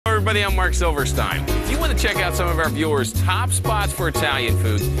everybody, I'm Mark Silverstein. If you want to check out some of our viewers' top spots for Italian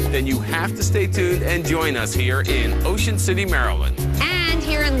food, then you have to stay tuned and join us here in Ocean City, Maryland. And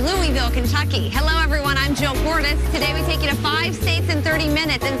here in Louisville, Kentucky. Hello, everyone. I'm Jill Cordes. Today we take you to 5 states in 30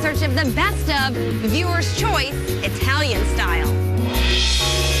 minutes in search of the best of viewer's choice Italian style.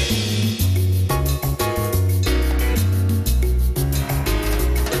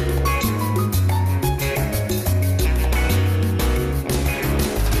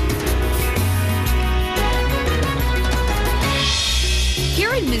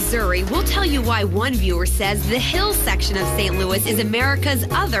 Missouri, we'll tell you why one viewer says the Hills section of St. Louis is America's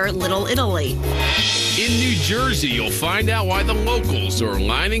other Little Italy. In New Jersey, you'll find out why the locals are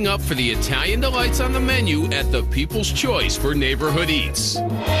lining up for the Italian delights on the menu at the People's Choice for Neighborhood Eats.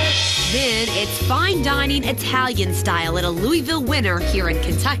 Then it's fine dining Italian style at a Louisville winner here in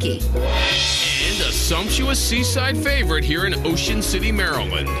Kentucky. And a sumptuous seaside favorite here in Ocean City,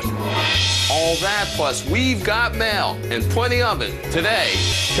 Maryland. All that plus we've got mail, and plenty of it, today.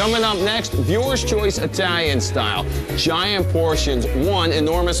 Coming up next, viewer's choice Italian style. Giant portions, one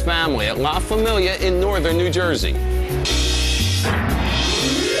enormous family at La Famiglia in northern New Jersey.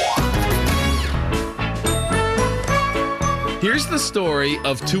 Here's the story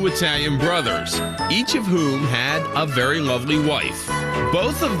of two Italian brothers, each of whom had a very lovely wife.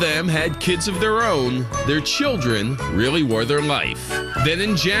 Both of them had kids of their own. Their children really were their life. Then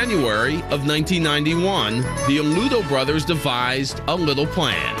in January of 1991, the Aludo brothers devised a little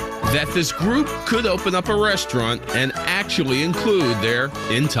plan that this group could open up a restaurant and actually include their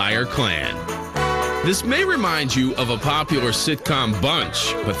entire clan. This may remind you of a popular sitcom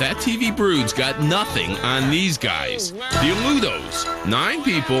Bunch, but that TV brood's got nothing on these guys. The Aludos, 9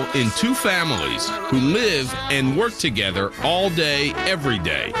 people in 2 families who live and work together all day, every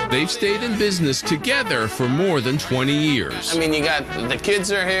day. They've stayed in business together for more than 20 years. I mean, you got the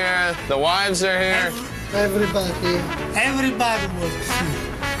kids are here, the wives are here. Everybody works here.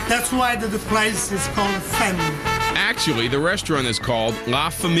 That's why the place is called family. Actually, the restaurant is called La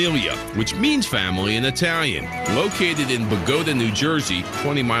Famiglia, which means family in Italian. Located in Bogota, New Jersey,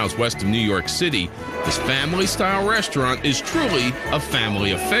 20 miles west of New York City, this family-style restaurant is truly a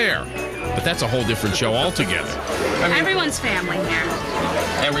family affair. But that's a whole different show altogether. I mean, everyone's family here.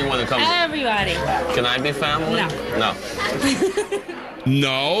 Everyone that comes. Everybody. Can I be family? No.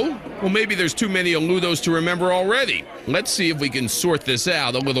 No? Well, maybe there's too many Aludos to remember already. Let's see if we can sort this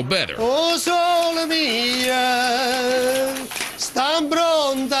out a little better. Oh, sole mia, sta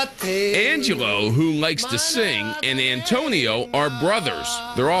pronta te. Angelo, who likes to sing, and Antonio are brothers.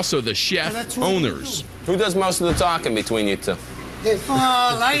 They're also the chef owners. Who does most of the talking between you two?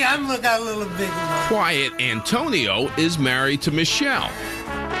 Oh, I'm got a little big one. Quiet Antonio is married to Michelle.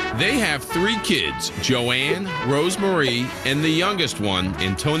 They have 3 kids, Joanne, Rosemarie, and the youngest one,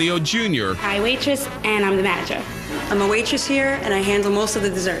 Antonio Jr. I waitress and I'm the manager. I'm a waitress here and I handle most of the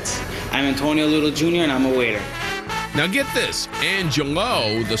desserts. I'm Antonio Little Jr. and I'm a waiter. Now get this,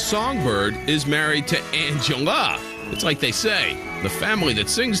 Angelo, the songbird, is married to Angela. It's like they say, the family that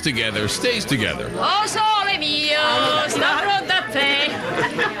sings together stays together. Oh, sole mio, sta pronta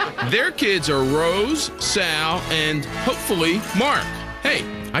te. Their kids are Rose, Sal, and hopefully Mark. Hey,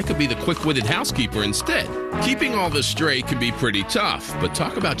 I could be the quick-witted housekeeper instead. Keeping all this straight can be pretty tough, but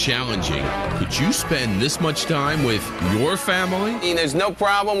talk about challenging. Could you spend this much time with your family? I mean, there's no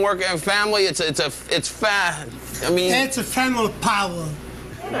problem working in family. It's fat. I mean, it's a family power.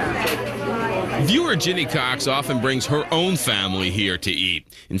 Viewer Ginny Cox often brings her own family here to eat.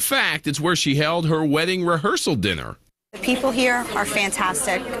 In fact, it's where she held her wedding rehearsal dinner. The people here are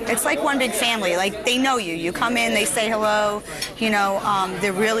fantastic. It's like one big family. Like, they know you. You come in, they say hello. You know,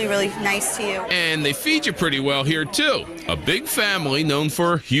 they're really, really nice to you. And they feed you pretty well here, too. A big family known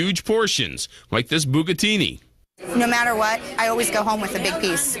for huge portions, like this bucatini. No matter what, I always go home with a big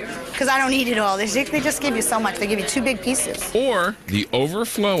piece because I don't eat it all. They just give you so much. They give you 2 big pieces. Or the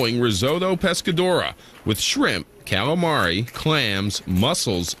overflowing risotto pescadora with shrimp, calamari, clams,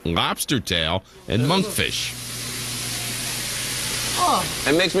 mussels, lobster tail, and monkfish. Oh.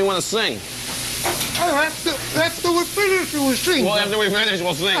 It makes me want to sing. After we finish, we'll sing. Well, after we finish,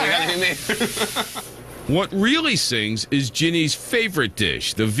 we'll sing. You gotta hear me. What really sings is Ginny's favorite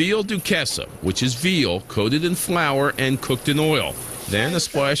dish, the veal duchessa, which is veal coated in flour and cooked in oil. Then a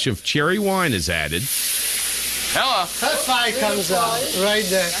splash of cherry wine is added. Hello. That fire comes out right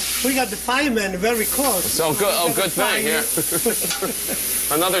there. We got the fireman very close. So good. Oh, good thing here.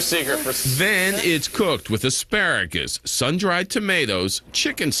 Another secret for... Then it's cooked with asparagus, sun-dried tomatoes,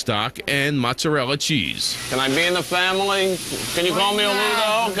 chicken stock, and mozzarella cheese. Can I be in the family? Can you call me a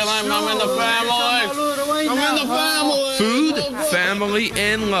Ludo? I'm in the family. I'm in the family. Food, family,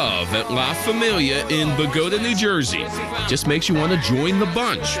 and love at La Famiglia in Bogota, New Jersey. Just makes you want to join the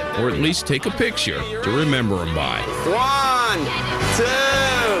bunch, or at least take a picture to remember them by. One.